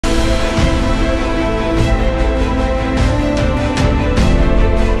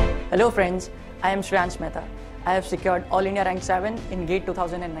Hello friends, I am Shreyans Mehta. I have secured All India Rank 7 in GATE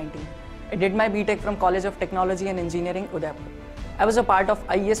 2019. I did my BTech from College of Technology and Engineering, Udaipur. I was a part of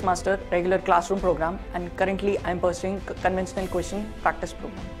IES Master regular classroom program and currently I am pursuing conventional question practice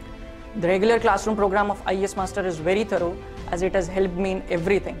program. The regular classroom program of IES Master is very thorough as it has helped me in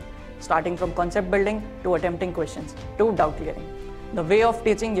everything, starting from concept building to attempting questions to doubt clearing. The way of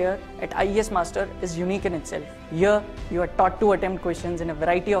teaching here at IES Master is unique in itself. Here, you are taught to attempt questions in a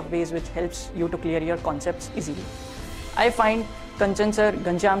variety of ways which helps you to clear your concepts easily. I find Kanchan sir,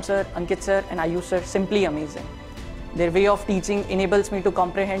 Ghanshyam sir, Ankit sir and Ayush sir simply amazing. Their way of teaching enables me to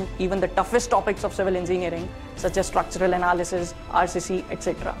comprehend even the toughest topics of civil engineering such as structural analysis, RCC,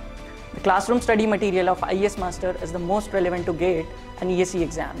 etc. The classroom study material of IES Master is the most relevant to GATE and ESE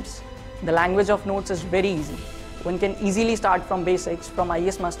exams. The language of notes is very easy. One can easily start from basics from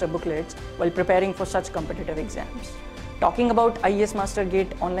IES Master booklets while preparing for such competitive exams. Talking about IES Master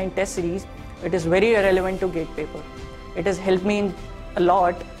GATE online test series, it is very relevant to GATE paper. It has helped me a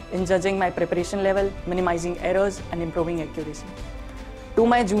lot in judging my preparation level, minimizing errors and improving accuracy. To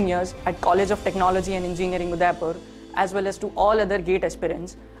my juniors at College of Technology and Engineering Udaipur, as well as to all other GATE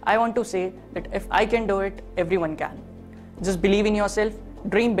aspirants, I want to say that if I can do it, everyone can. Just believe in yourself,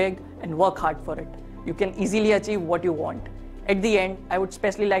 dream big and work hard for it. You can easily achieve what you want. At the end, I would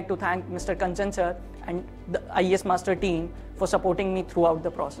especially like to thank Mr. Kanchan sir and the IES Master team for supporting me throughout the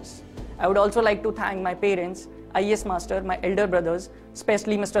process. I would also like to thank my parents, IES Master, my elder brothers,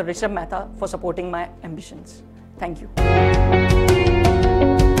 especially Mr. Shreyans Mehta for supporting my ambitions. Thank you.